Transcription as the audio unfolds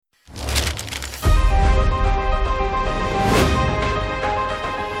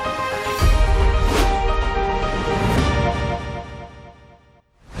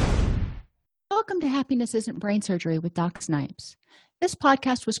Happiness Isn't Brain Surgery with Doc Snipes. This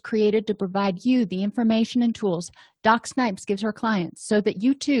podcast was created to provide you the information and tools Doc Snipes gives her clients so that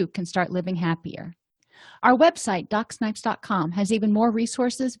you too can start living happier. Our website, DocSnipes.com, has even more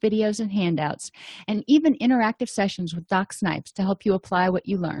resources, videos, and handouts, and even interactive sessions with Doc Snipes to help you apply what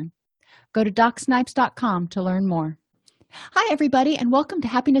you learn. Go to DocSnipes.com to learn more. Hi, everybody, and welcome to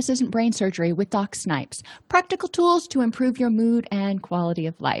Happiness Isn't Brain Surgery with Doc Snipes, practical tools to improve your mood and quality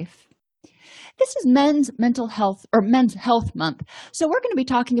of life. This is Men's Mental Health or Men's Health Month, so we're going to be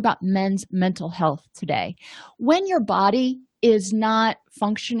talking about men's mental health today. When your body is not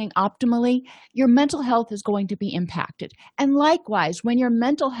functioning optimally, your mental health is going to be impacted. And likewise, when your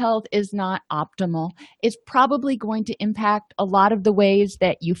mental health is not optimal, it's probably going to impact a lot of the ways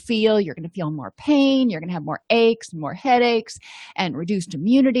that you feel. You're going to feel more pain, you're going to have more aches, more headaches, and reduced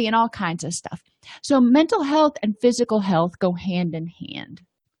immunity and all kinds of stuff. So mental health and physical health go hand in hand.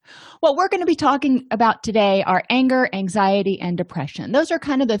 What we're going to be talking about today are anger, anxiety, and depression. Those are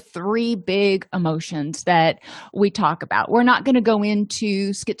kind of the three big emotions that we talk about. We're not going to go into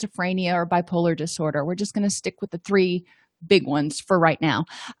schizophrenia or bipolar disorder. We're just going to stick with the three big ones for right now.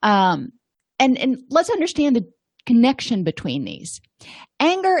 And let's understand the connection between these.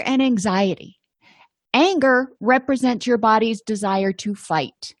 Anger and anxiety. Anger represents your body's desire to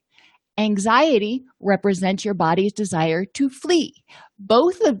fight. Anxiety represents your body's desire to flee.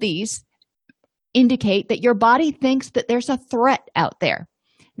 Both of these indicate that your body thinks that there's a threat out there.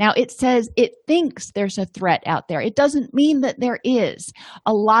 Now, it says it thinks there's a threat out there. It doesn't mean that there is.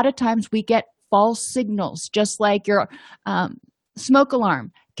 A lot of times we get false signals, just like your smoke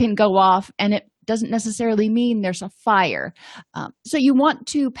alarm can go off and it doesn't necessarily mean there's a fire. So you want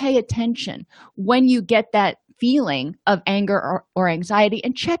to pay attention when you get that feeling of anger or anxiety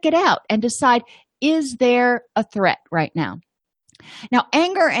and check it out and decide, is there a threat right now? Now,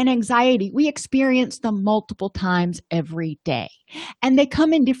 anger and anxiety, we experience them multiple times every day, and they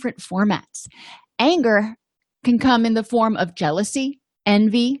come in different formats. Anger can come in the form of jealousy,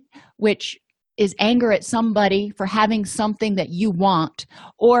 envy, which is anger at somebody for having something that you want,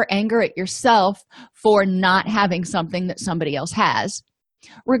 or anger at yourself for not having something that somebody else has.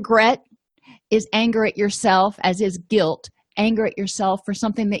 Regret is anger at yourself, as is guilt, anger at yourself for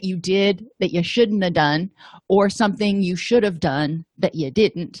something that you did that you shouldn't have done, or something you should have done that you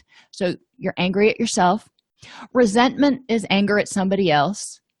didn't. So you're angry at yourself. Resentment is anger at somebody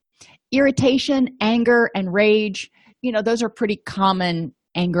else. Irritation, anger, and rage, those are pretty common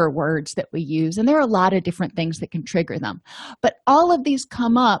anger words that we use, and there are a lot of different things that can trigger them. But all of these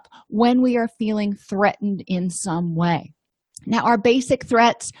come up when we are feeling threatened in some way. Now, our basic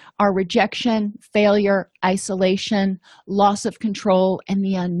threats are rejection, failure, isolation, loss of control, and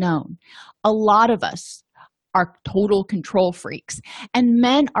the unknown. A lot of us are total control freaks, and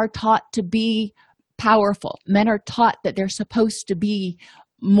men are taught to be powerful. Men are taught that they're supposed to be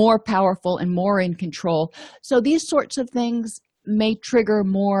more powerful and more in control. So these sorts of things may trigger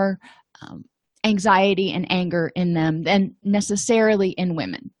more anxiety and anger in them than necessarily in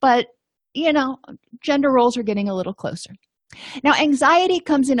women. But, gender roles are getting a little closer. Now, anxiety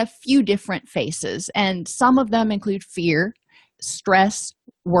comes in a few different faces, and some of them include fear, stress,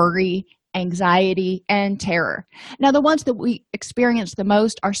 worry, anxiety, and terror. Now, the ones that we experience the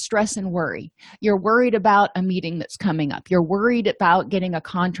most are stress and worry. You're worried about a meeting that's coming up. You're worried about getting a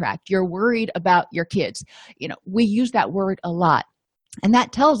contract. You're worried about your kids. We use that word a lot, and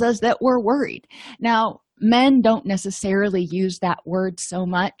that tells us that we're worried. Now, men don't necessarily use that word so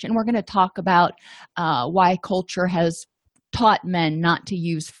much, and we're going to talk about why culture has taught men not to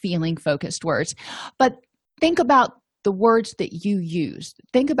use feeling-focused words. But think about the words that you use.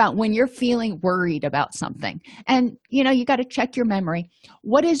 Think about when you're feeling worried about something. And, you got to check your memory.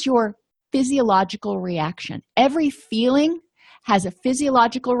 What is your physiological reaction? Every feeling has a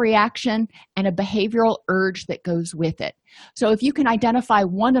physiological reaction and a behavioral urge that goes with it. So if you can identify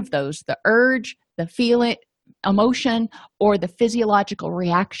one of those, the urge, the feeling, emotion, or the physiological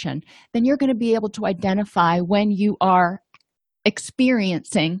reaction, then you're going to be able to identify when you are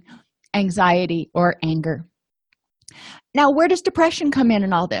experiencing anxiety or anger. Now, where does depression come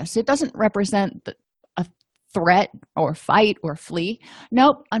in all this? It doesn't represent a threat or fight or flee.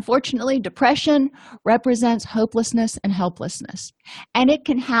 Nope, unfortunately, depression represents hopelessness and helplessness. And it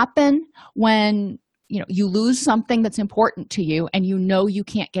can happen when you lose something that's important to you and you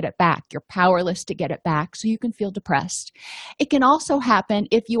can't get it back. You're powerless to get it back, so you can feel depressed. It can also happen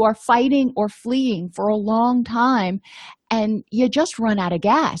if you are fighting or fleeing for a long time and you just run out of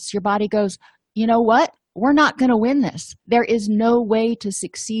gas. Your body goes, you know what? We're not going to win this. There is no way to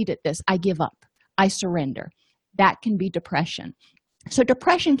succeed at this. I give up. I surrender. That can be depression. So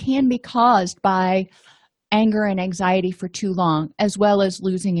depression can be caused by anger and anxiety for too long, as well as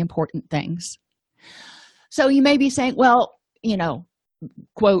losing important things. So you may be saying, well,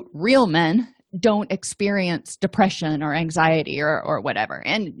 quote, real men don't experience depression or anxiety or whatever.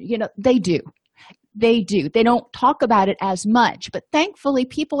 And, they do. They do. They don't talk about it as much, but thankfully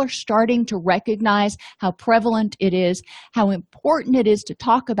people are starting to recognize how prevalent it is, how important it is to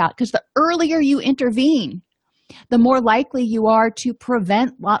talk about, because the earlier you intervene, the more likely you are to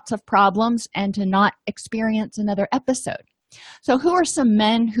prevent lots of problems and to not experience another episode. So who are some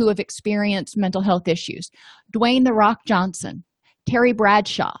men who have experienced mental health issues? Dwayne "The Rock" Johnson, Terry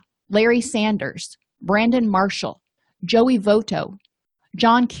Bradshaw, Larry Sanders, Brandon Marshall, Joey Votto,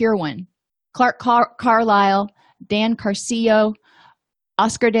 John Kirwan, Clark Carlisle, Dan Carcillo,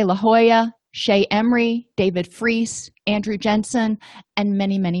 Oscar de la Hoya, Shay Emery, David Freese, Andrew Jensen, and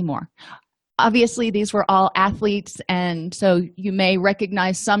many, many more. Obviously, these were all athletes, and so you may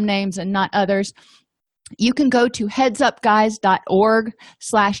recognize some names and not others. You can go to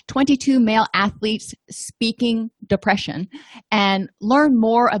headsupguys.org/22 male athletes speaking depression and learn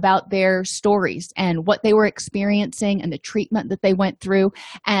more about their stories and what they were experiencing and the treatment that they went through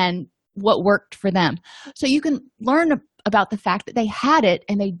and what worked for them. So you can learn about the fact that they had it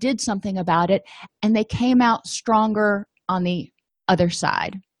and they did something about it and they came out stronger on the other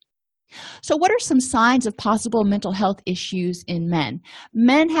side. So what are some signs of possible mental health issues in men?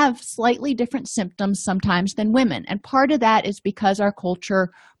 Men have slightly different symptoms sometimes than women, and part of that is because our culture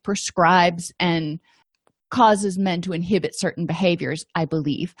prescribes and causes men to inhibit certain behaviors, I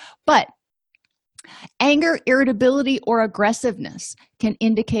believe. But anger, irritability, or aggressiveness can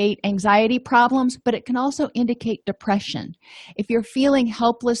indicate anxiety problems, but it can also indicate depression. If you're feeling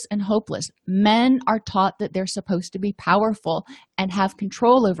helpless and hopeless, men are taught that they're supposed to be powerful and have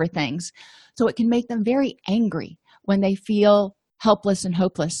control over things. So it can make them very angry when they feel helpless and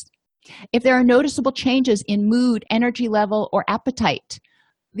hopeless. If there are noticeable changes in mood, energy level, or appetite,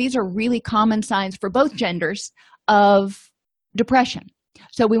 these are really common signs for both genders of depression.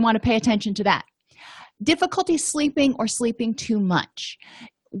 So we want to pay attention to that. Difficulty sleeping or sleeping too much.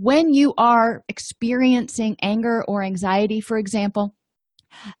 When you are experiencing anger or anxiety, for example,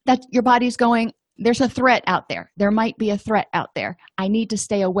 that your body's going, there's a threat out there. There might be a threat out there. I need to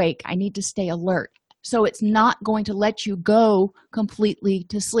stay awake. I need to stay alert. So it's not going to let you go completely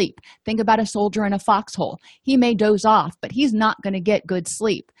to sleep. Think about a soldier in a foxhole. He may doze off, but he's not going to get good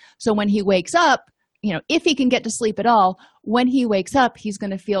sleep. So when he wakes up, if he can get to sleep at all, when he wakes up, he's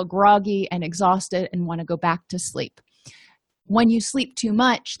going to feel groggy and exhausted and want to go back to sleep. When you sleep too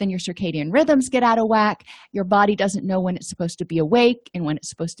much, then your circadian rhythms get out of whack. Your body doesn't know when it's supposed to be awake and when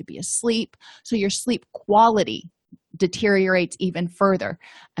it's supposed to be asleep. So your sleep quality deteriorates even further.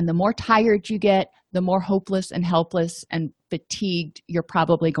 And the more tired you get, the more hopeless and helpless and fatigued you're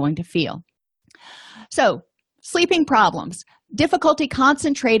probably going to feel. So, sleeping problems. Difficulty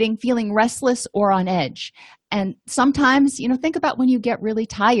concentrating, feeling restless or on edge. And sometimes, think about when you get really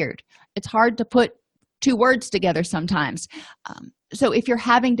tired. It's hard to put two words together sometimes. So if you're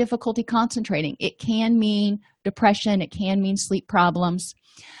having difficulty concentrating, it can mean depression, it can mean sleep problems.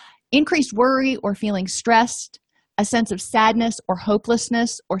 Increased worry or feeling stressed, a sense of sadness or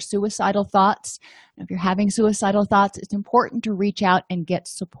hopelessness or suicidal thoughts. If you're having suicidal thoughts, it's important to reach out and get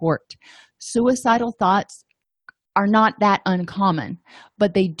support. Suicidal thoughts are not that uncommon,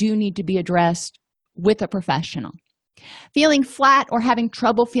 but they do need to be addressed with a professional. Feeling flat or having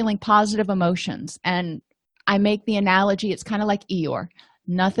trouble feeling positive emotions. And I make the analogy, it's kind of like Eeyore.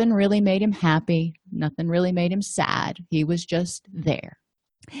 Nothing really made him happy. Nothing really made him sad. He was just there.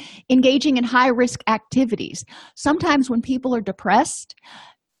 Engaging in high-risk activities. Sometimes when people are depressed,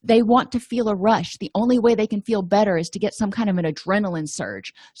 they want to feel a rush. The only way they can feel better is to get some kind of an adrenaline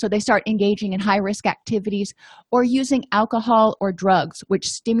surge. So they start engaging in high-risk activities or using alcohol or drugs, which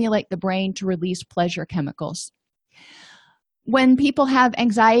stimulate the brain to release pleasure chemicals. When people have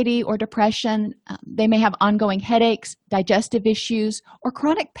anxiety or depression, they may have ongoing headaches, digestive issues, or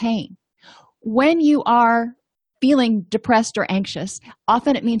chronic pain. When you are feeling depressed or anxious,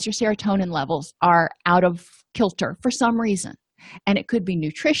 often it means your serotonin levels are out of kilter for some reason. And it could be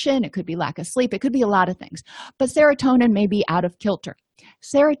nutrition, it could be lack of sleep, it could be a lot of things. But serotonin may be out of kilter.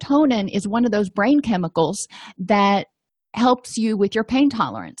 Serotonin is one of those brain chemicals that helps you with your pain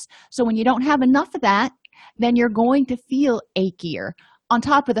tolerance. So when you don't have enough of that, then you're going to feel achier, on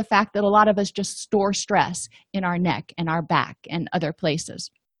top of the fact that a lot of us just store stress in our neck and our back and other places.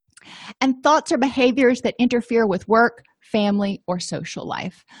 And thoughts or behaviors that interfere with work, family, or social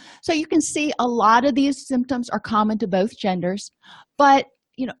life. So you can see a lot of these symptoms are common to both genders, but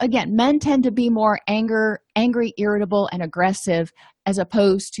again, men tend to be more angry, irritable, and aggressive as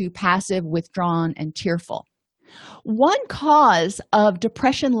opposed to passive, withdrawn, and tearful. One cause of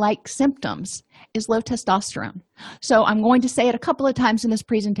depression-like symptoms is low testosterone. So I'm going to say it a couple of times in this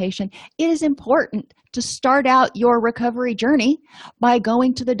presentation. It is important to start out your recovery journey by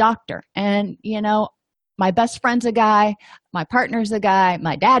going to the doctor. And, my best friend's a guy, my partner's a guy,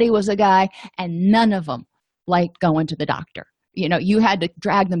 my daddy was a guy, and none of them liked going to the doctor. You had to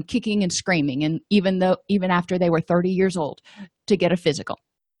drag them kicking and screaming, and even after they were 30 years old, to get a physical.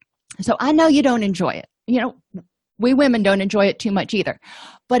 So I know you don't enjoy it. We women don't enjoy it too much either.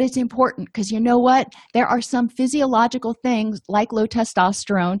 But it's important because you know what? There are some physiological things like low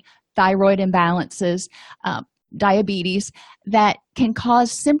testosterone, thyroid imbalances, diabetes that can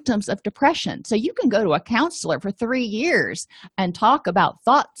cause symptoms of depression. So you can go to a counselor for 3 years and talk about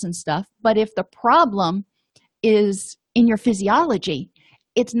thoughts and stuff, but if the problem is in your physiology,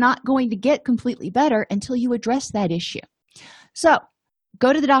 it's not going to get completely better until you address that issue. So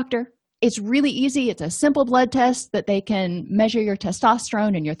go to the doctor. It's really easy. It's a simple blood test that they can measure your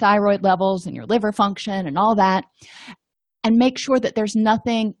testosterone and your thyroid levels and your liver function and all that, and make sure that there's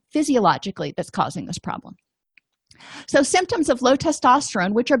nothing physiologically that's causing this problem. So symptoms of low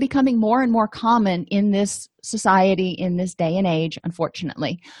testosterone, which are becoming more and more common in this society, in this day and age,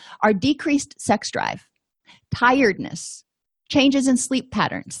 unfortunately, are decreased sex drive, tiredness, changes in sleep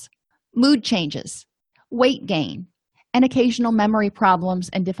patterns, mood changes, weight gain, and occasional memory problems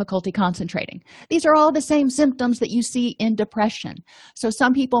and difficulty concentrating. These are all the same symptoms that you see in depression. So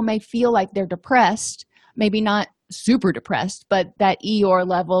some people may feel like they're depressed, maybe not super depressed, but that Eeyore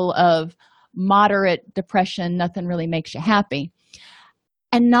level of moderate depression, nothing really makes you happy,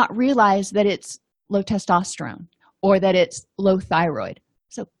 and not realize that it's low testosterone or that it's low thyroid.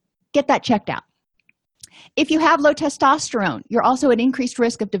 So get that checked out. If you have low testosterone, you're also at increased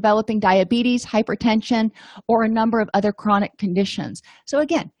risk of developing diabetes, hypertension, or a number of other chronic conditions. So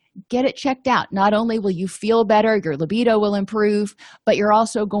again, get it checked out. Not only will you feel better, your libido will improve, but you're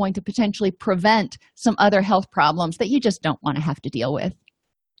also going to potentially prevent some other health problems that you just don't want to have to deal with.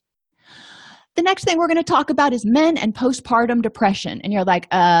 The next thing we're going to talk about is men and postpartum depression. And you're like,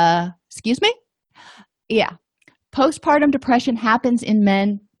 excuse me? Yeah. Postpartum depression happens in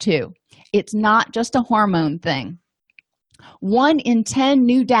men too. It's not just a hormone thing. 1 in 10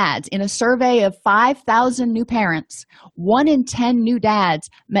 new dads in a survey of 5,000 new parents, 1 in 10 new dads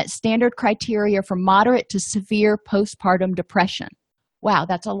met standard criteria for moderate to severe postpartum depression. Wow,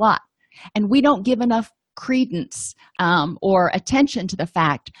 that's a lot. And we don't give enough credence or attention to the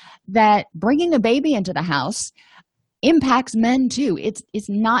fact that bringing a baby into the house impacts men too. It's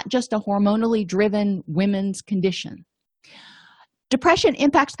not just a hormonally driven women's condition. Depression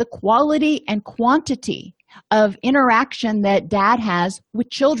impacts the quality and quantity of interaction that dad has with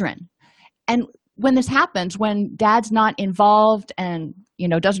children. And when this happens, when dad's not involved and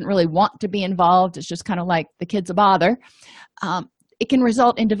doesn't really want to be involved, it's just kind of like the kid's a bother, it can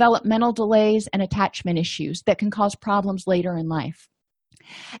result in developmental delays and attachment issues that can cause problems later in life.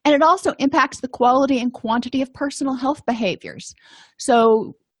 And it also impacts the quality and quantity of personal health behaviors.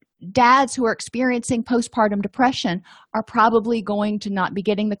 So dads who are experiencing postpartum depression are probably going to not be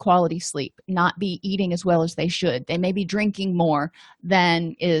getting the quality sleep, not be eating as well as they should. They may be drinking more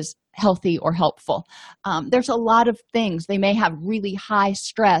than is healthy or helpful. There's a lot of things. They may have really high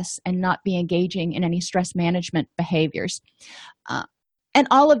stress and not be engaging in any stress management behaviors. And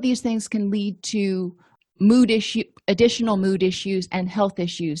all of these things can lead to additional mood issues and health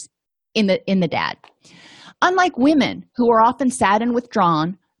issues in the dad. Unlike women who are often sad and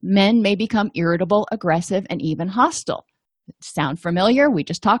withdrawn, men may become irritable, aggressive, and even hostile. Sound familiar? We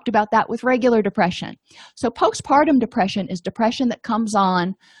just talked about that with regular depression. So postpartum depression is depression that comes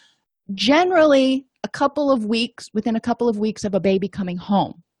on generally within a couple of weeks of a baby coming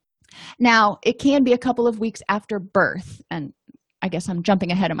home. Now, it can be a couple of weeks after birth, and I guess I'm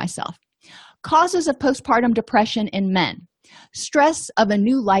jumping ahead of myself. Causes of postpartum depression in men. Stress of a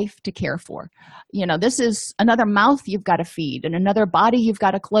new life to care for. This is another mouth you've got to feed and another body you've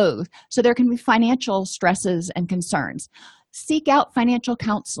got to clothe. So there can be financial stresses and concerns. Seek out financial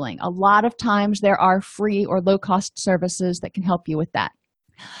counseling. A lot of times there are free or low-cost services that can help you with that.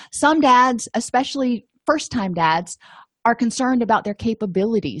 Some dads, especially first-time dads, are concerned about their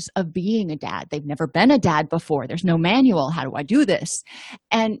capabilities of being a dad. They've never been a dad before. There's no manual. How do I do this?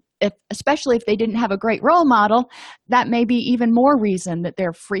 And especially if they didn't have a great role model, that may be even more reason that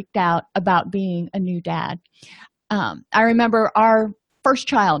they're freaked out about being a new dad. I remember our first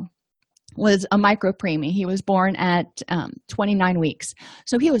child was a micropreemie. He was born at 29 weeks.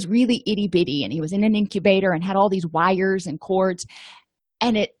 So he was really itty-bitty, and he was in an incubator and had all these wires and cords.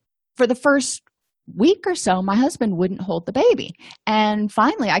 And for the first week or so, my husband wouldn't hold the baby. And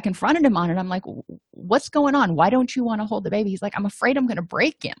finally, I confronted him on it. I'm like, what's going on? Why don't you want to hold the baby? He's like, I'm afraid I'm going to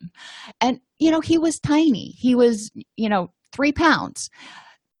break him. And, he was tiny. He was, 3 pounds.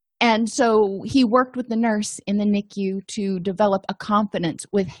 And so he worked with the nurse in the NICU to develop a confidence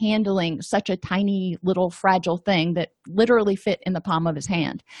with handling such a tiny little fragile thing that literally fit in the palm of his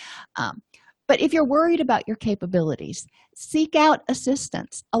hand. But if you're worried about your capabilities, seek out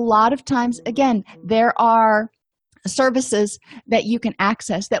assistance. A lot of times, again, there are services that you can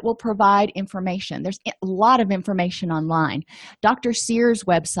access that will provide information. There's a lot of information online. Dr. Sears'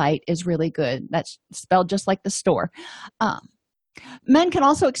 website is really good. That's spelled just like the store. Men can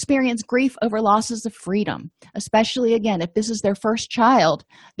also experience grief over losses of freedom, especially, again, if this is their first child.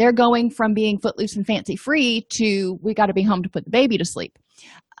 They're going from being footloose and fancy-free to, we got to be home to put the baby to sleep.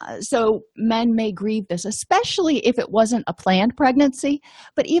 So men may grieve this, especially if it wasn't a planned pregnancy.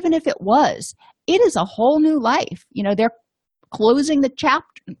 But even if it was, it is a whole new life. They're closing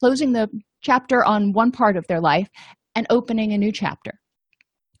the chapter on one part of their life and opening a new chapter.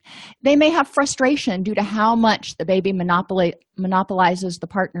 They may have frustration due to how much the baby monopolizes the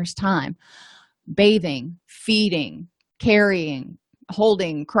partner's time. Bathing, feeding, carrying,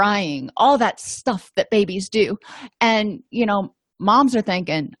 holding, crying, all that stuff that babies do. And, moms are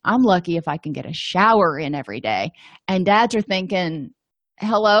thinking, I'm lucky if I can get a shower in every day. And dads are thinking,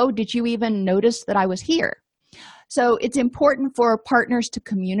 hello, did you even notice that I was here? So it's important for partners to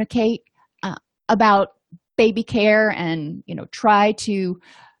communicate about baby care and, try to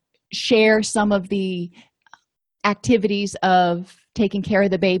share some of the activities of taking care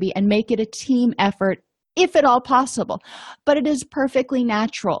of the baby and make it a team effort if at all possible. But it is perfectly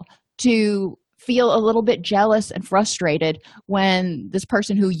natural to feel a little bit jealous and frustrated when this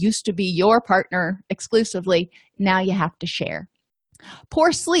person who used to be your partner exclusively, now you have to share.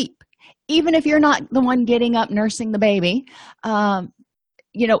 Poor sleep, even if you're not the one getting up nursing the baby.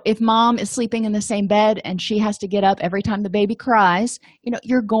 If mom is sleeping in the same bed and she has to get up every time the baby cries,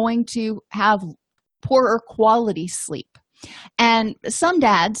 you're going to have poorer quality sleep. And some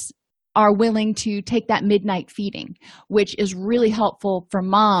dads are willing to take that midnight feeding, which is really helpful for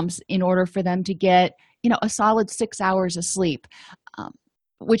moms in order for them to get, a solid 6 hours of sleep,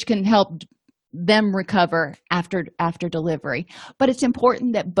 which can help them recover after delivery. But it's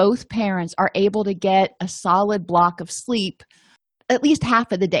important that both parents are able to get a solid block of sleep at least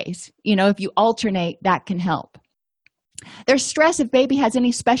half of the days. If you alternate, that can help. There's stress if baby has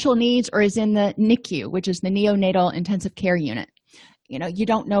any special needs or is in the NICU, which is the neonatal intensive care unit. You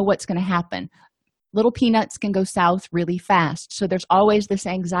don't know what's going to happen. Little peanuts can go south really fast. So there's always this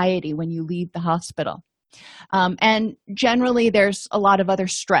anxiety when you leave the hospital. And generally, there's a lot of other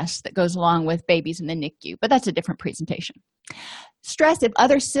stress that goes along with babies in the NICU, but that's a different presentation. Stress if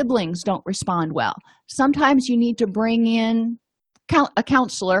other siblings don't respond well. Sometimes you need to bring in a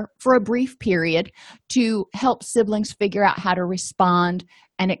counselor for a brief period to help siblings figure out how to respond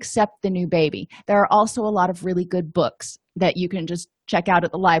and accept the new baby. There are also a lot of really good books that you can just check out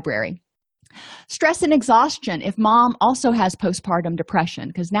at the library. Stress and exhaustion if mom also has postpartum depression,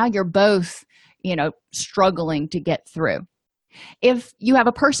 because now you're both, struggling to get through. If you have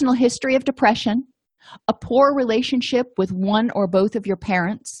a personal history of depression, a poor relationship with one or both of your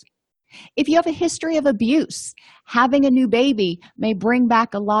parents, if you have a history of abuse, having a new baby may bring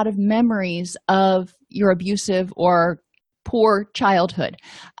back a lot of memories of your abusive or poor childhood.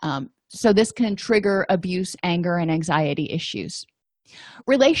 So this can trigger abuse, anger, and anxiety issues.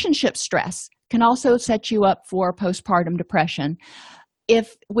 Relationship stress can also set you up for postpartum depression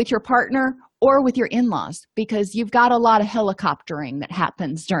if with your partner or with your in-laws, because you've got a lot of helicoptering that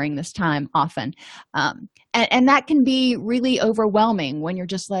happens during this time often. And that can be really overwhelming when you're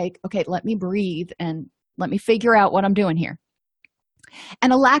just like, okay, let me breathe and let me figure out what I'm doing here.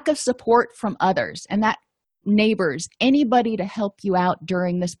 And a lack of support from others, and that neighbors, anybody to help you out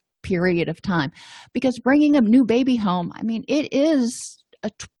during this period of time. Because bringing a new baby home, it is a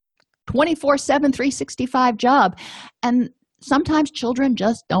 24/7, 365 job. And sometimes children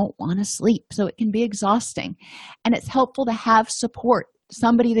just don't want to sleep, so it can be exhausting. And it's helpful to have support,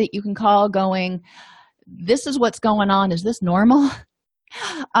 somebody that you can call going, this is what's going on. Is this normal?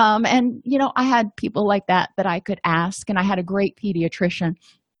 I had people like that I could ask, and I had a great pediatrician.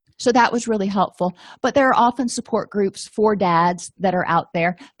 So that was really helpful. But there are often support groups for dads that are out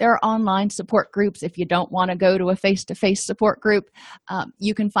there. There are online support groups. If you don't want to go to a face-to-face support group,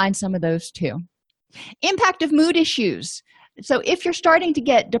 you can find some of those too. Impact of mood issues. So if you're starting to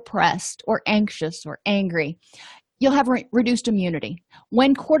get depressed or anxious or angry, you'll have reduced immunity.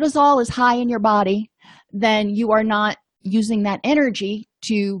 When cortisol is high in your body, then you are not using that energy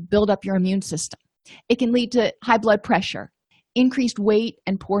to build up your immune system. It can lead to high blood pressure, increased weight,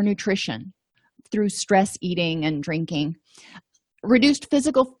 and poor nutrition through stress eating and drinking. Reduced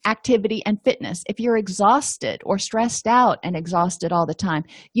physical activity and fitness. If you're exhausted or stressed out and exhausted all the time,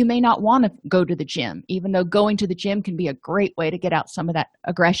 you may not want to go to the gym, even though going to the gym can be a great way to get out some of that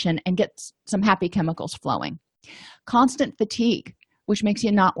aggression and get some happy chemicals flowing. Constant fatigue, which makes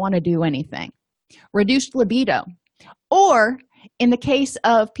you not want to do anything. Reduced libido. Or in the case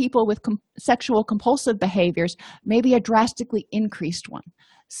of people with sexual compulsive behaviors, maybe a drastically increased one.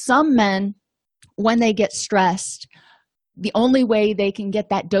 Some men, when they get stressed, the only way they can get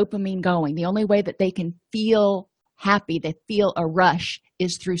that dopamine going, the only way that they can feel happy, they feel a rush,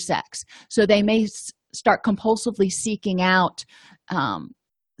 is through sex. So they may start compulsively seeking out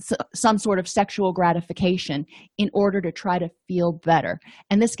some sort of sexual gratification in order to try to feel better.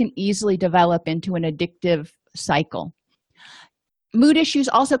 And this can easily develop into an addictive cycle. Mood issues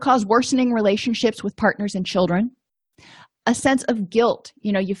also cause worsening relationships with partners and children. A sense of guilt.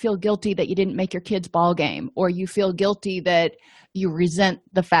 You feel guilty that you didn't make your kid's ball game, or you feel guilty that you resent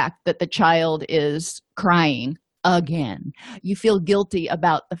the fact that the child is crying again. You feel guilty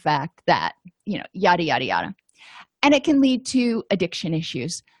about the fact that, yada, yada, yada. And it can lead to addiction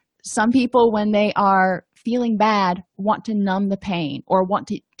issues. Some people, when they are feeling bad, want to numb the pain or want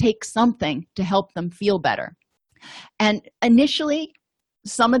to take something to help them feel better. And initially,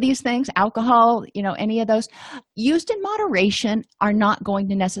 some of these things, alcohol, any of those, used in moderation are not going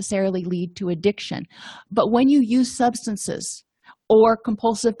to necessarily lead to addiction. But when you use substances or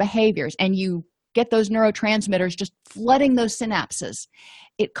compulsive behaviors and you get those neurotransmitters just flooding those synapses,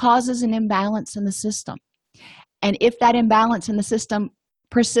 it causes an imbalance in the system. And if that imbalance in the system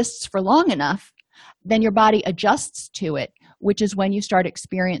persists for long enough, then your body adjusts to it, which is when you start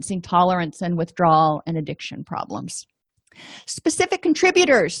experiencing tolerance and withdrawal and addiction problems. Specific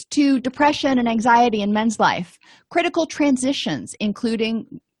contributors to depression and anxiety in men's life: critical transitions,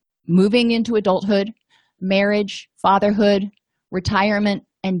 including moving into adulthood, marriage, fatherhood, retirement,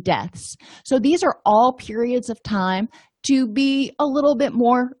 and deaths. So these are all periods of time to be a little bit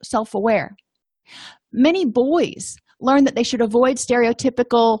more self-aware. Many boys learn that they should avoid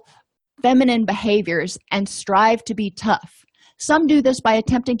stereotypical feminine behaviors and strive to be tough. Some do this by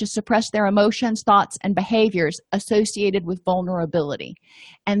attempting to suppress their emotions, thoughts, and behaviors associated with vulnerability.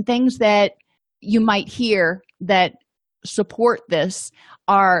 And things that you might hear that support this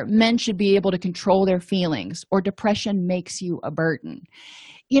are: men should be able to control their feelings, or depression makes you a burden.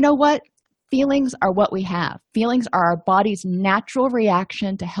 You know what? Feelings are what we have. Feelings are our body's natural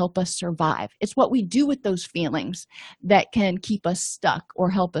reaction to help us survive. It's what we do with those feelings that can keep us stuck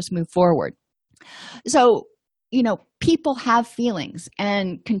or help us move forward. So, people have feelings,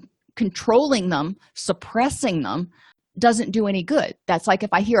 and controlling them, suppressing them, doesn't do any good. That's like if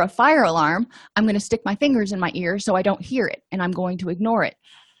I hear a fire alarm, I'm going to stick my fingers in my ear so I don't hear it, and I'm going to ignore it.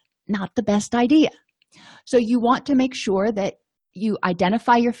 Not the best idea. So you want to make sure that you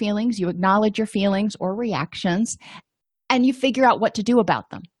identify your feelings, you acknowledge your feelings or reactions, and you figure out what to do about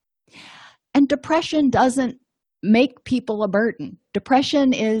them. And depression doesn't make people a burden.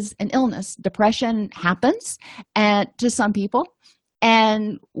 Depression is an illness. Depression happens to some people,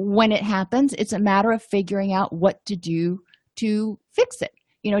 and when it happens, it's a matter of figuring out what to do to fix it.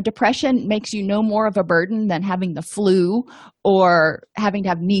 Depression makes you no more of a burden than having the flu or having to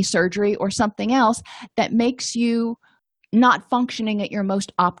have knee surgery or something else that makes you not functioning at your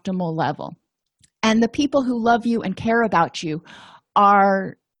most optimal level. And the people who love you and care about you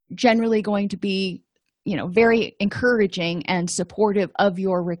are generally going to be very encouraging and supportive of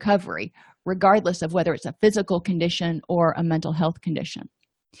your recovery, regardless of whether it's a physical condition or a mental health condition.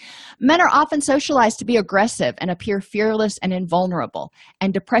 Men are often socialized to be aggressive and appear fearless and invulnerable,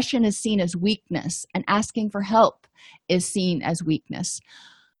 and depression is seen as weakness, and asking for help is seen as weakness.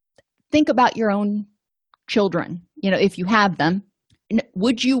 Think about your own children. If you have them,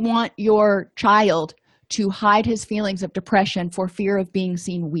 would you want your child to hide his feelings of depression for fear of being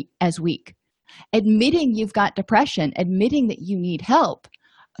seen as weak? Admitting you've got depression, admitting that you need help,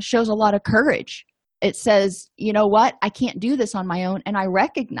 shows a lot of courage. It says, you know what, I can't do this on my own, and I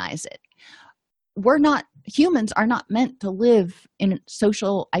recognize it. Humans are not meant to live in a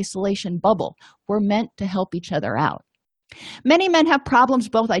social isolation bubble. We're meant to help each other out. Many men have problems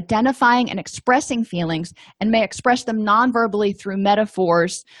both identifying and expressing feelings, and may express them non-verbally through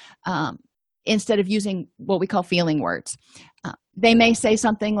metaphors instead of using what we call feeling words. They may say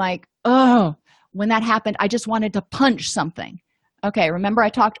something like, "Oh, when that happened, I just wanted to punch something." Okay, remember I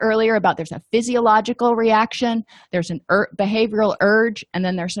talked earlier about there's a physiological reaction, there's an behavioral urge, and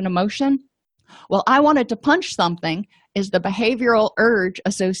then there's an emotion. Well, I wanted to punch something is the behavioral urge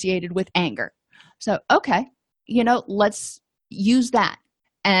associated with anger. So, okay, let's use that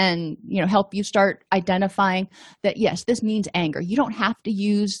and, help you start identifying that, yes, this means anger. You don't have to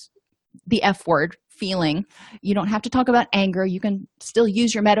use the F word, feeling. You don't have to talk about anger. You can still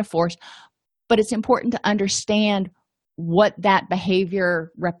use your metaphors, but it's important to understand what that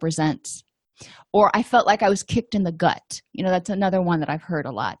behavior represents. Or I felt like I was kicked in the gut. That's another one that I've heard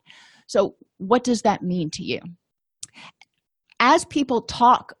a lot. So what does that mean to you? As people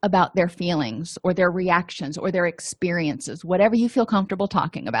talk about their feelings or their reactions or their experiences, whatever you feel comfortable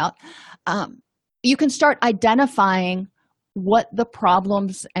talking about, you can start identifying what the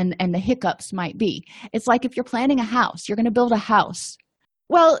problems and the hiccups might be. It's like if you're planning a house, you're going to build a house.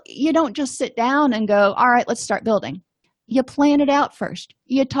 Well, you don't just sit down and go, all right, let's start building. You plan it out first.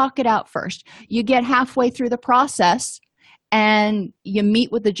 You talk it out first. You get halfway through the process and you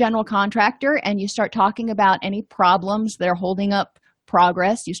meet with the general contractor and you start talking about any problems that are holding up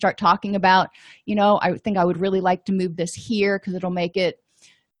progress. You start talking about, I think I would really like to move this here because it'll make it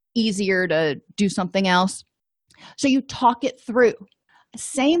easier to do something else. So you talk it through.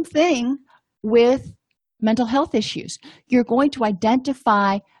 Same thing with mental health issues. You're going to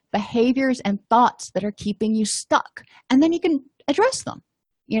identify behaviors and thoughts that are keeping you stuck, and then you can address them,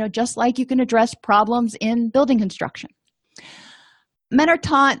 just like you can address problems in building construction. Men are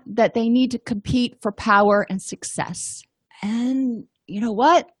taught that they need to compete for power and success. And you know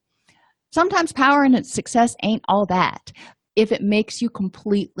what? Sometimes power and success ain't all that if it makes you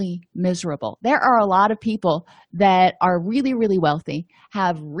completely miserable. There are a lot of people that are really, really wealthy,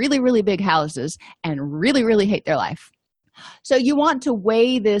 have really, really big houses, and really, really hate their life. So you want to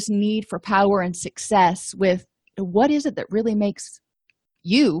weigh this need for power and success with what is it that really makes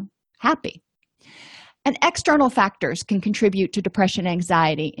you happy? And external factors can contribute to depression and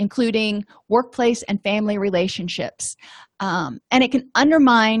anxiety, including workplace and family relationships. And it can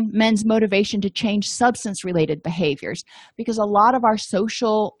undermine men's motivation to change substance-related behaviors because a lot of our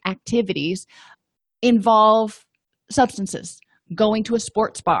social activities involve substances, going to a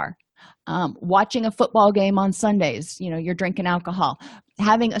sports bar, watching a football game on Sundays, you're drinking alcohol,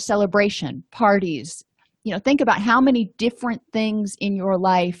 having a celebration, parties. Think about how many different things in your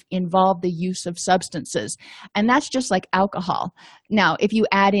life involve the use of substances. And that's just like alcohol. Now, if you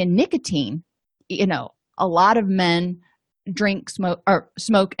add in nicotine, a lot of men drink,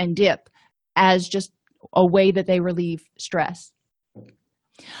 smoke and dip as just a way that they relieve stress.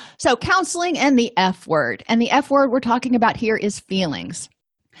 So counseling and the F word. And the F word we're talking about here is feelings.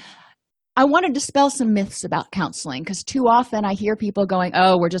 I want to dispel some myths about counseling because too often I hear people going,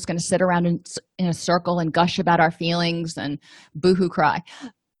 oh, we're just going to sit around in a circle and gush about our feelings and boohoo cry.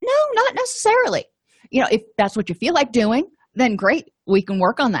 No, not necessarily. If that's what you feel like doing, then great, we can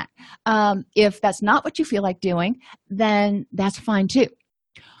work on that. If that's not what you feel like doing, then that's fine too.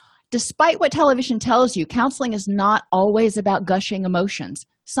 Despite what television tells you, counseling is not always about gushing emotions.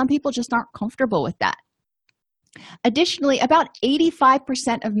 Some people just aren't comfortable with that. Additionally, about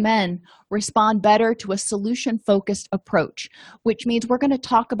 85% of men respond better to a solution-focused approach, which means we're going to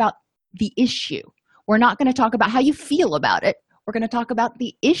talk about the issue. We're not going to talk about how you feel about it. We're going to talk about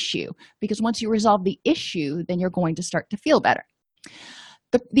the issue because once you resolve the issue, then you're going to start to feel better.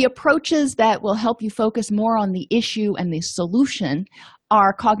 The approaches that will help you focus more on the issue and the solution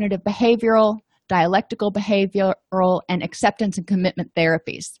are cognitive behavioral, dialectical behavioral, and acceptance and commitment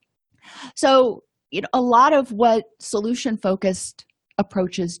therapies. So, a lot of what solution-focused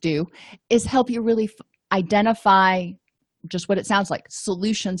approaches do is help you really identify just what it sounds like,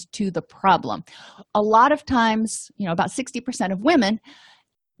 solutions to the problem. A lot of times, about 60% of women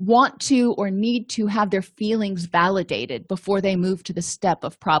want to or need to have their feelings validated before they move to the step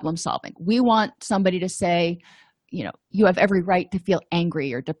of problem solving. We want somebody to say, you have every right to feel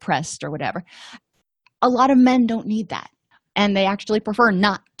angry or depressed or whatever. A lot of men don't need that. And they actually prefer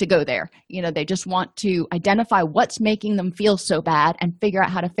not to go there. They just want to identify what's making them feel so bad and figure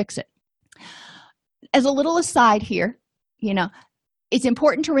out how to fix it. As a little aside here, it's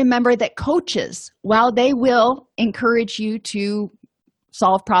important to remember that coaches, while they will encourage you to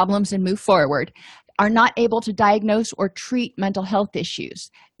solve problems and move forward, are not able to diagnose or treat mental health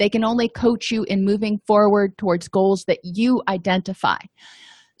issues. They can only coach you in moving forward towards goals that you identify.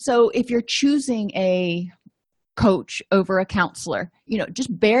 So if you're choosing a coach over a counselor,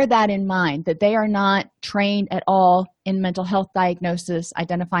 just bear that in mind, that they are not trained at all in mental health diagnosis,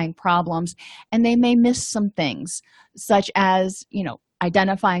 identifying problems, and they may miss some things, such as,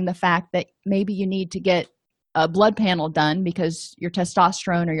 identifying the fact that maybe you need to get a blood panel done because your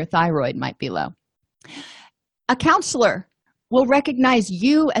testosterone or your thyroid might be low. A counselor will recognize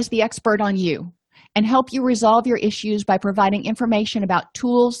you as the expert on you and help you resolve your issues by providing information about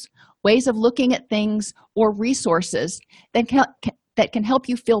tools, ways of looking at things, or resources that can help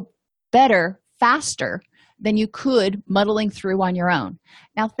you feel better faster than you could muddling through on your own.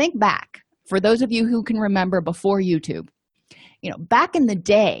 Now think back, for those of you who can remember before YouTube, back in the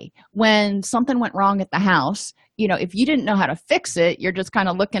day when something went wrong at the house, if you didn't know how to fix it, you're just kind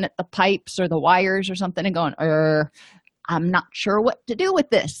of looking at the pipes or the wires or something and going, I'm not sure what to do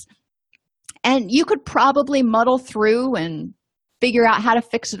with this. And you could probably muddle through and figure out how to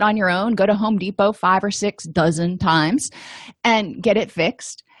fix it on your own, go to Home Depot 5 or 6 dozen times and get it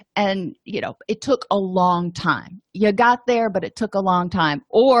fixed. And, it took a long time. You got there, but it took a long time.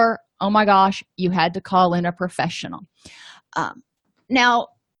 Or, oh my gosh, you had to call in a professional. Now,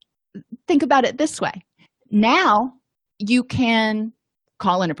 think about it this way. Now you can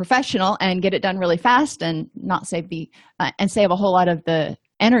call in a professional and get it done really fast and not save save a whole lot of the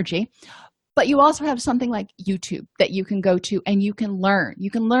energy. But you also have something like YouTube that you can go to and you can learn. You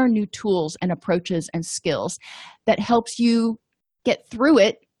can learn new tools and approaches and skills that helps you get through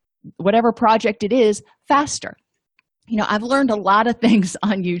it, whatever project it is, faster. I've learned a lot of things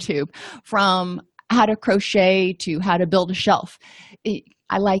on YouTube, from how to crochet to how to build a shelf.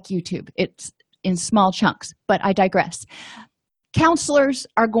 I like YouTube. It's in small chunks, but I digress. Counselors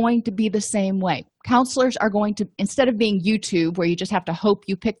are going to be the same way. Counselors are going to, instead of being YouTube where you just have to hope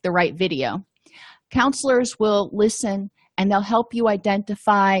you pick the right video, counselors will listen and they'll help you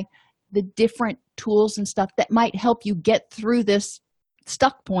identify the different tools and stuff that might help you get through this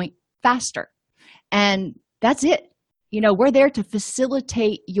stuck point faster. And that's it. We're there to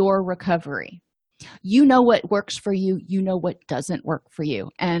facilitate your recovery. You know what works for you. You know what doesn't work for you.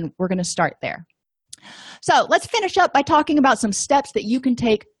 And we're going to start there. So let's finish up by talking about some steps that you can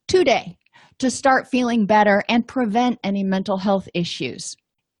take today to start feeling better and prevent any mental health issues.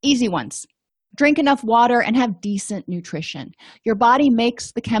 Easy ones. Drink enough water and have decent nutrition. Your body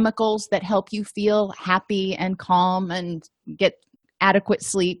makes the chemicals that help you feel happy and calm and get adequate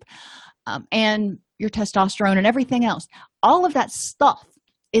sleep, and your testosterone and everything else. All of that stuff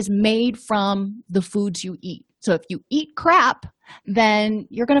is made from the foods you eat. So if you eat crap, then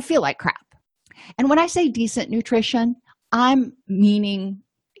you're going to feel like crap. And when I say decent nutrition, I'm meaning,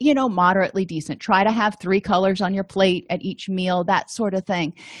 moderately decent. Try to have 3 colors on your plate at each meal, that sort of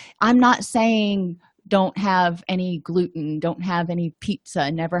thing. I'm not saying don't have any gluten, don't have any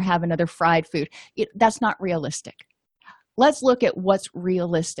pizza, never have another fried food. That's not realistic. Let's look at what's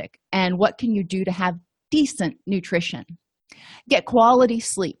realistic and what can you do to have decent nutrition. Get quality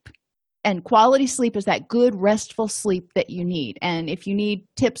sleep. And quality sleep is that good, restful sleep that you need. And if you need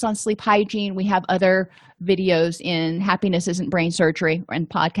tips on sleep hygiene, we have other videos in Happiness Isn't Brain Surgery and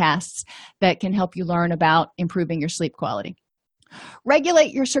podcasts that can help you learn about improving your sleep quality.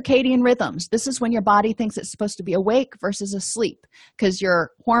 Regulate your circadian rhythms. This is when your body thinks it's supposed to be awake versus asleep, because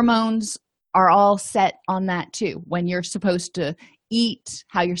your hormones are all set on that too. When you're supposed to eat,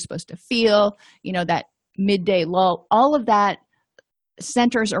 how you're supposed to feel, that midday lull, all of that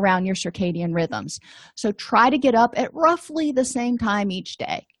centers around your circadian rhythms. So try to get up at roughly the same time each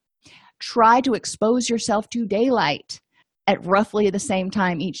day. Try to expose yourself to daylight at roughly the same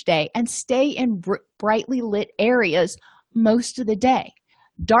time each day and stay in brightly lit areas most of the day.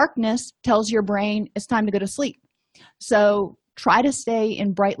 Darkness tells your brain it's time to go to sleep. So try to stay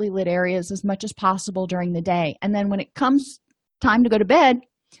in brightly lit areas as much as possible during the day. And then when it comes time to go to bed,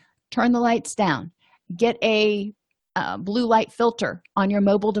 turn the lights down. Get a blue light filter on your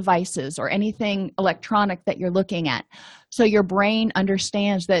mobile devices or anything electronic that you're looking at, so your brain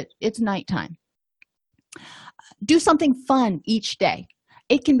understands that it's nighttime. Do something fun each day.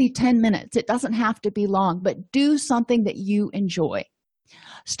 It can be 10 minutes. It doesn't have to be long, but do something that you enjoy.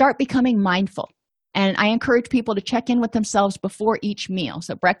 Start becoming mindful. And I encourage people to check in with themselves before each meal.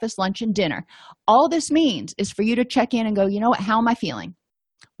 So breakfast, lunch, and dinner. All this means is for you to check in and go, you know what, how am I feeling?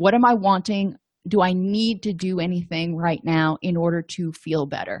 What am I wanting? Do I need to do anything right now in order to feel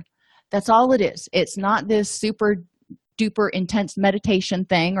better? That's all it is. It's not this super duper intense meditation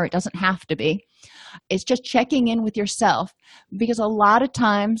thing, or it doesn't have to be. It's just checking in with yourself, because a lot of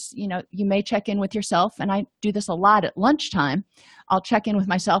times, you may check in with yourself, and I do this a lot at lunchtime. I'll check in with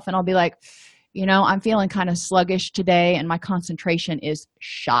myself and I'll be like, I'm feeling kind of sluggish today and my concentration is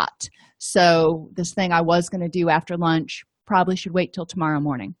shot. So this thing I was going to do after lunch probably should wait till tomorrow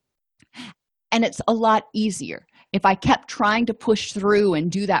morning. And it's a lot easier. If I kept trying to push through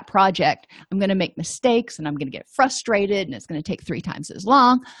and do that project, I'm going to make mistakes and I'm going to get frustrated and it's going to take 3 times as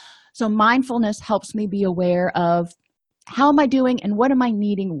long. So mindfulness helps me be aware of how am I doing and what am I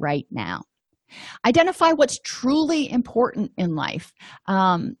needing right now. Identify what's truly important in life.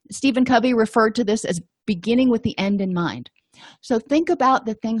 Stephen Covey referred to this as beginning with the end in mind. So think about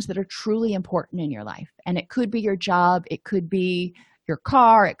the things that are truly important in your life. And it could be your job, it could be your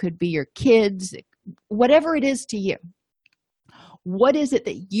car, it could be your kids, whatever it is to you. What is it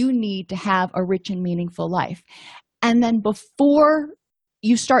that you need to have a rich and meaningful life? And then before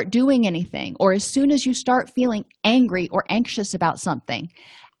you start doing anything, or as soon as you start feeling angry or anxious about something,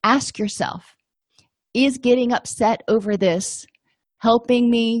 ask yourself, is getting upset over this helping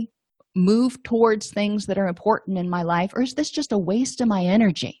me move towards things that are important in my life, or is this just a waste of my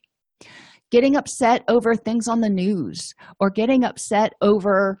energy? Getting upset over things on the news, or getting upset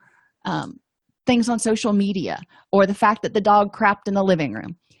over things on social media, or the fact that the dog crapped in the living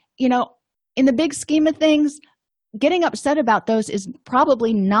room. In the big scheme of things, getting upset about those is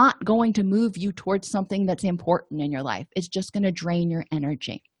probably not going to move you towards something that's important in your life. It's just going to drain your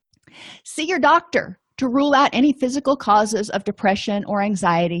energy. See your doctor to rule out any physical causes of depression or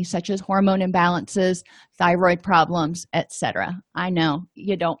anxiety, such as hormone imbalances, thyroid problems, etc. I know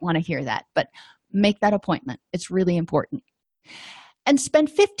you don't want to hear that, but make that appointment. It's really important. And spend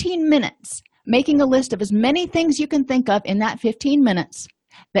 15 minutes making a list of as many things you can think of in that 15 minutes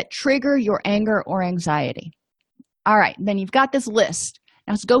that trigger your anger or anxiety. All right, then you've got this list.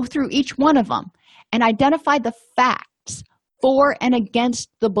 Now let's go through each one of them and identify the facts for and against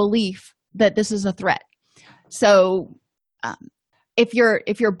the belief that this is a threat. So if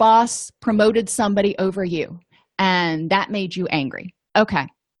your boss promoted somebody over you and that made you angry, okay,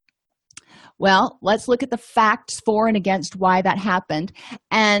 well, let's look at the facts for and against why that happened.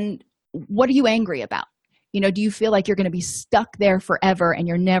 And what are you angry about? Do you feel like you're going to be stuck there forever and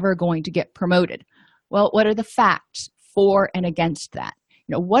you're never going to get promoted? Well, what are the facts for and against that?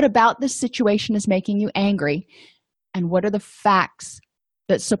 What about this situation is making you angry? And what are the facts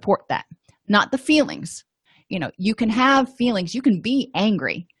that support that? Not the feelings. You can have feelings, you can be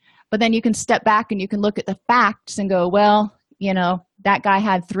angry, but then you can step back and you can look at the facts and go, well, that guy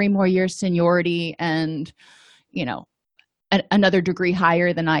had 3 more years seniority and, another degree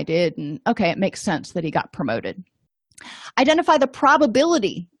higher than I did. And okay, it makes sense that he got promoted. Identify the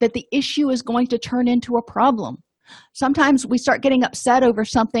probability that the issue is going to turn into a problem. Sometimes we start getting upset over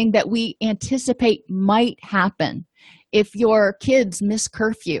something that we anticipate might happen. If your kids miss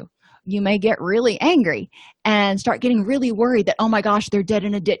curfew, you may get really angry and start getting really worried that, oh my gosh, they're dead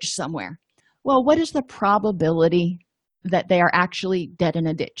in a ditch somewhere. Well, what is the probability that they are actually dead in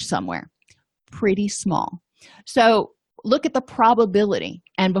a ditch somewhere? Pretty small. So look at the probability,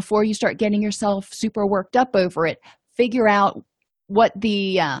 and before you start getting yourself super worked up over it, figure out what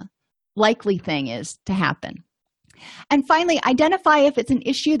the likely thing is to happen. And finally, identify if it's an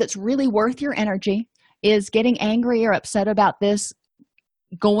issue that's really worth your energy. Is getting angry or upset about this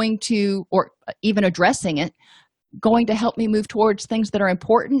going to, or even addressing it, going to help me move towards things that are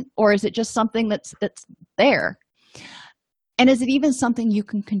important, or is it just something that's there? And is it even something you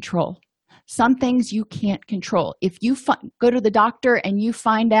can control? Some things you can't control. If you go to the doctor and you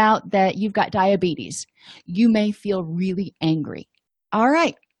find out that you've got diabetes, you may feel really angry. All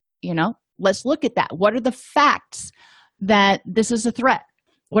right, let's look at that. What are the facts that this is a threat?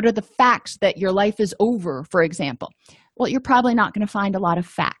 What are the facts that your life is over, for example? Well, you're probably not going to find a lot of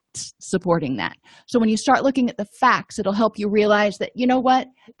facts supporting that. So when you start looking at the facts, it'll help you realize that, what,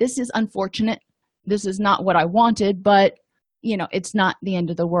 this is unfortunate. This is not what I wanted, but it's not the end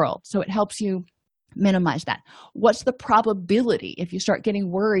of the world. So it helps you minimize that. What's the probability if you start getting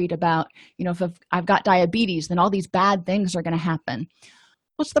worried about, if I've got diabetes, then all these bad things are going to happen?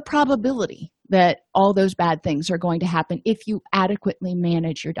 What's the probability that all those bad things are going to happen if you adequately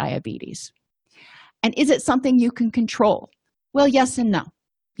manage your diabetes? And is it something you can control? Well, yes and no.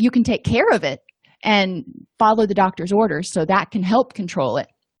 You can take care of it and follow the doctor's orders, so that can help control it,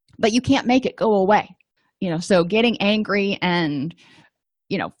 but you can't make it go away. So getting angry and,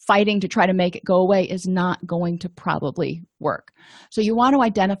 fighting to try to make it go away is not going to probably work. So you want to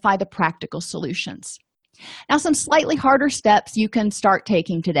identify the practical solutions. Now, some slightly harder steps you can start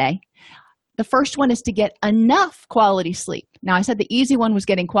taking today. The first one is to get enough quality sleep. Now, I said the easy one was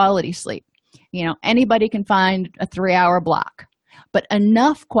getting quality sleep. Anybody can find a 3-hour block, but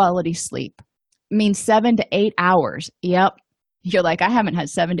enough quality sleep means 7 to 8 hours. Yep. You're like, I haven't had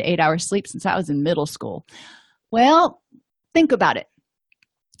 7 to 8 hours sleep since I was in middle school. Well, think about it.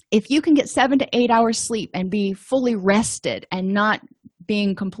 If you can get 7 to 8 hours sleep and be fully rested and not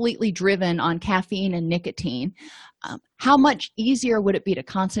being completely driven on caffeine and nicotine, how much easier would it be to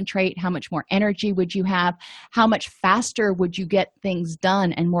concentrate? How much more energy would you have? How much faster would you get things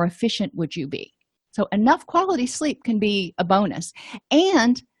done and more efficient would you be? So enough quality sleep can be a bonus.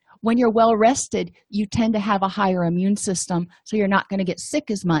 And when you're well rested, you tend to have a higher immune system, so you're not going to get sick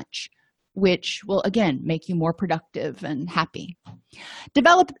as much which will again make you more productive and happy.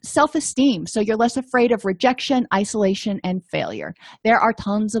 Develop self-esteem so you're less afraid of rejection, isolation, and failure. There are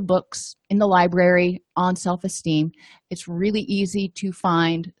tons of books in the library on self-esteem. It's really easy to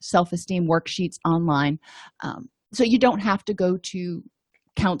find self-esteem worksheets online. So you don't have to go to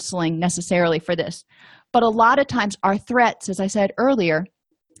counseling necessarily for this. But a lot of times our threats, as I said earlier,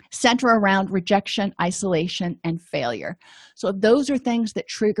 center around rejection, isolation, and failure. So if those are things that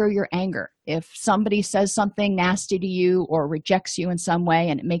trigger your anger, if somebody says something nasty to you or rejects you in some way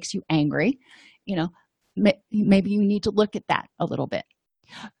and it makes you angry, maybe you need to look at that a little bit.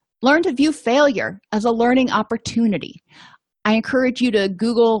 Learn to view failure as a learning opportunity. I encourage you to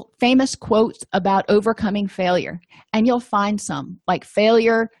Google famous quotes about overcoming failure, and you'll find some, like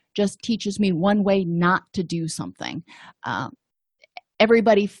failure just teaches me one way not to do something.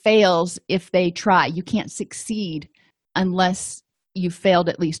 Everybody fails if they try. You can't succeed unless you've failed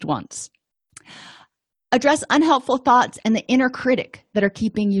at least once. Address unhelpful thoughts and the inner critic that are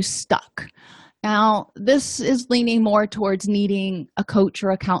keeping you stuck. Now, this is leaning more towards needing a coach or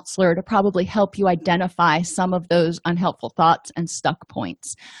a counselor to probably help you identify some of those unhelpful thoughts and stuck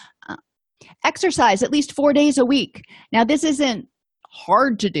points. Exercise at least 4 days a week. Now, this isn't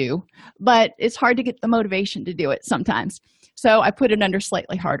hard to do, but it's hard to get the motivation to do it sometimes. So I put it under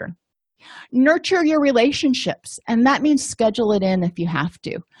slightly harder. Nurture your relationships, and that means schedule it in if you have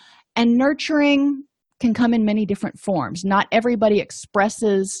to. And nurturing can come in many different forms. Not everybody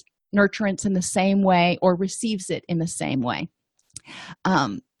expresses nurturance in the same way or receives it in the same way.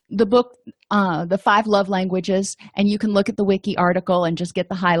 The book, The 5 Love Languages, and you can look at the wiki article and just get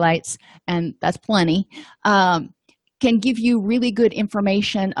the highlights, and that's plenty, can give you really good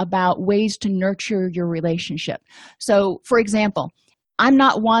information about ways to nurture your relationship. So, for example, I'm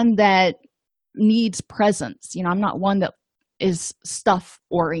not one that needs presents. I'm not one that is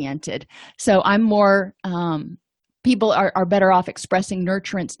stuff-oriented. So I'm more, people are better off expressing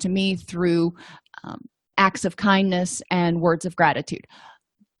nurturance to me through acts of kindness and words of gratitude.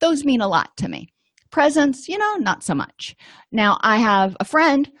 Those mean a lot to me. Presents, not so much. Now, I have a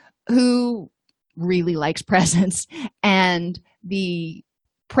friend who really likes presents, and the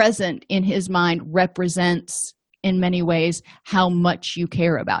present in his mind represents in many ways how much you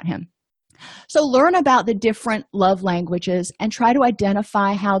care about him. So learn about the different love languages and try to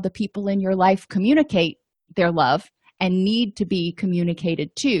identify how the people in your life communicate their love and need to be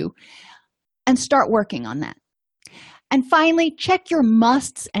communicated to, and start working on that. And finally, check your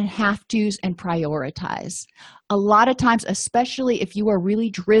musts and have-tos and prioritize. A lot of times, especially if you are really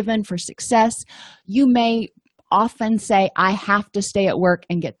driven for success, you may often say, I have to stay at work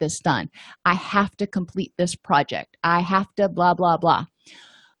and get this done. I have to complete this project. I have to blah, blah, blah.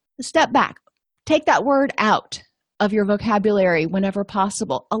 Step back. Take that word out of your vocabulary whenever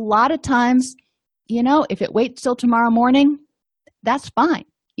possible. A lot of times, if it waits till tomorrow morning, that's fine.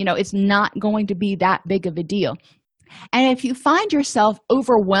 It's not going to be that big of a deal. And if you find yourself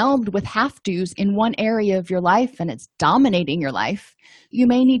overwhelmed with have-tos in one area of your life and it's dominating your life, you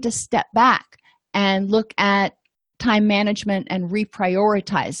may need to step back and look at time management and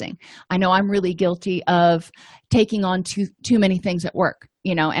reprioritizing. I know I'm really guilty of taking on too many things at work,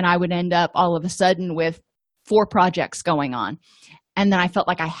 and I would end up all of a sudden with 4 projects going on. And then I felt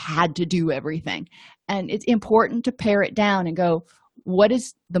like I had to do everything. And it's important to pare it down and go, what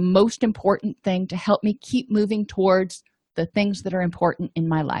is the most important thing to help me keep moving towards the things that are important in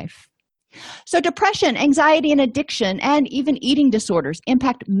my life? So depression, anxiety, and addiction, and even eating disorders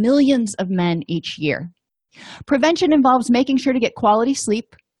impact millions of men each year. Prevention involves making sure to get quality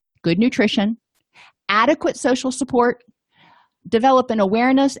sleep, good nutrition, adequate social support, develop an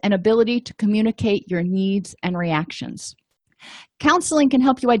awareness and ability to communicate your needs and reactions. Counseling can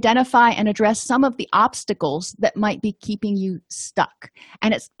help you identify and address some of the obstacles that might be keeping you stuck.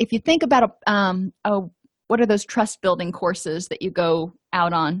 And if you think about what are those trust building courses that you go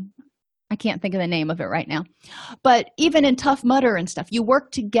out on? I can't think of the name of it right now. But even in Tough Mudder and stuff, you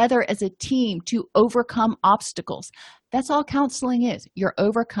work together as a team to overcome obstacles. That's all counseling is. You're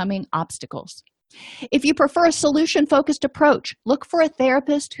overcoming obstacles. If you prefer a solution-focused approach, look for a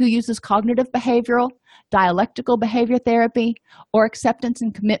therapist who uses cognitive behavioral, dialectical behavior therapy, or acceptance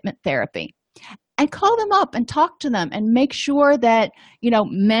and commitment therapy. And call them up and talk to them and make sure that,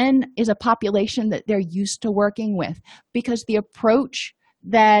 men is a population that they're used to working with, because the approach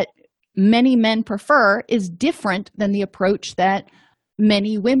that many men prefer is different than the approach that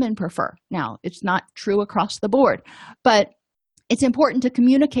many women prefer. Now, it's not true across the board, but it's important to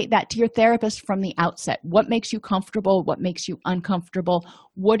communicate that to your therapist from the outset. What makes you comfortable? What makes you uncomfortable?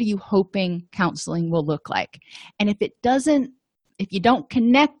 What are you hoping counseling will look like? And if If you don't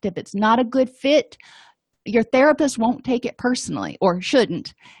connect, if it's not a good fit, your therapist won't take it personally, or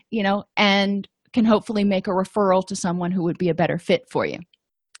shouldn't, and can hopefully make a referral to someone who would be a better fit for you.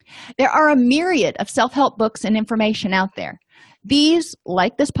 There are a myriad of self-help books and information out there. These,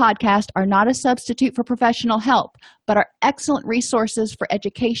 like this podcast, are not a substitute for professional help, but are excellent resources for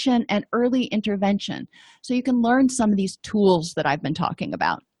education and early intervention, so you can learn some of these tools that I've been talking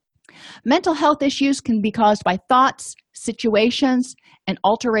about. Mental health issues can be caused by thoughts, situations, and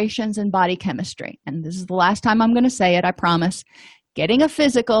alterations in body chemistry. And this is the last time I'm going to say it, I promise. Getting a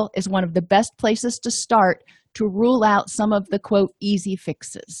physical is one of the best places to start to rule out some of the, quote, easy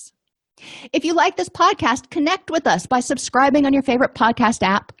fixes. If you like this podcast, connect with us by subscribing on your favorite podcast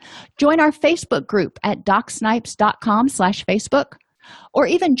app. Join our Facebook group at DocSnipes.com/Facebook, or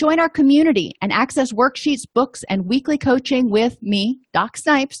even join our community and access worksheets, books, and weekly coaching with me, Doc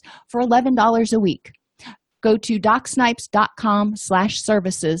Snipes, for $11 a week. Go to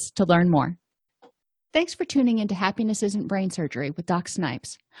DocSnipes.com/services to learn more. Thanks for tuning into Happiness Isn't Brain Surgery with Doc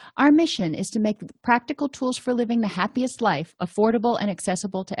Snipes. Our mission is to make practical tools for living the happiest life affordable and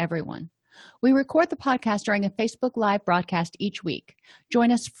accessible to everyone. We record the podcast during a Facebook Live broadcast each week. Join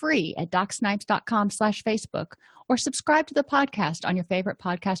us free at DocSnipes.com/Facebook, or subscribe to the podcast on your favorite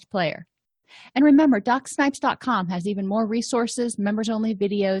podcast player. And remember, DocSnipes.com has even more resources, members-only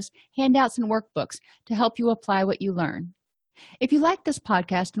videos, handouts, and workbooks to help you apply what you learn. If you like this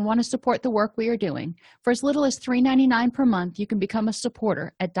podcast and want to support the work we are doing, for as little as $3.99 per month, you can become a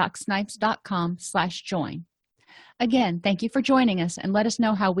supporter at DocSnipes.com/join. Again, thank you for joining us, and let us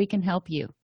know how we can help you.